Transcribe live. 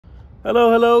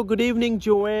Hello, good evening,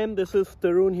 Joanne. This is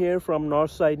Tarun here from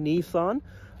Northside Nissan.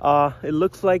 It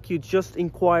looks like you just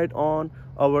inquired on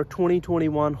our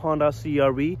 2021 Honda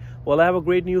CRV. Well, I have a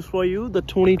great news for you. The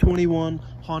 2021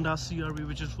 Honda CRV,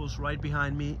 which was right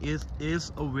behind me,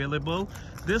 is available.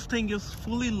 This thing is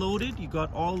fully loaded. You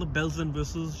got all the bells and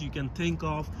whistles you can think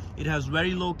of. It has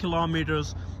very low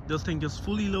kilometers. This thing is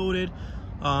fully loaded.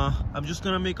 I'm just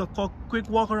gonna make a quick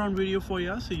walk around video for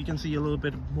you so you can see a little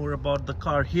bit more about the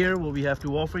car here, what we have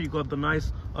to offer. You got the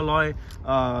nice alloy,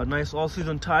 nice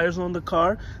all-season tires on the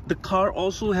car. The car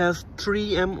also has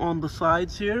 3M on the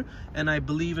sides here, and I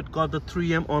believe it got the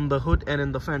 3M on the hood and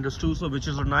in the fenders too, so which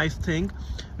is a nice thing.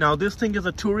 Now this thing is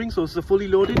a touring, so it's a fully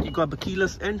loaded. You got the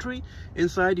keyless entry.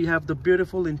 Inside you have the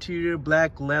beautiful interior,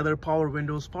 black leather, power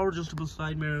windows, power adjustable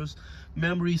side mirrors,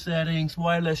 memory settings,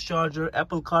 wireless charger,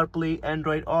 Apple CarPlay,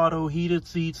 Android Auto, heated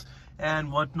seats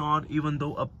and whatnot, even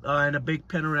though and a big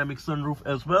panoramic sunroof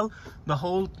as well. The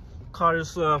whole car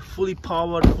is fully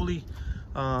powered, fully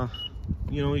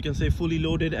you can say fully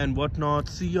loaded and whatnot.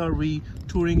 CRV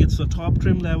touring, it's a top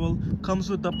trim level, comes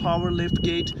with the power lift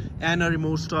gate and a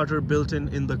remote starter built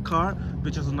in the car,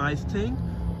 which is a nice thing.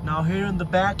 Now here in the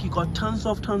back you got tons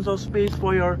of space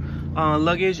for your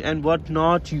luggage and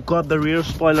whatnot. You got the rear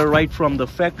spoiler right from the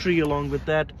factory, along with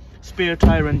that spare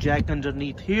tire and jack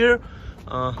underneath here.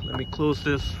 Let me close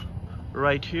this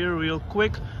right here real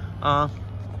quick.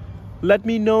 Let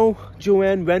me know,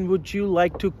 Joanne, when would you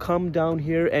like to come down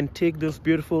here and take this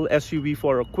beautiful SUV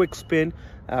for a quick spin?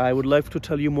 I would love to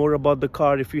tell you more about the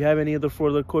car. If you have any other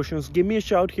further questions, give me a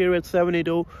shout here at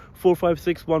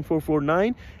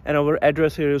 780-456-1449, and our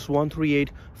address here is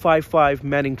 13855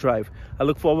 Manning Drive. I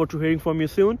look forward to hearing from you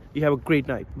soon. You have a great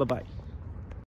night. Bye-bye.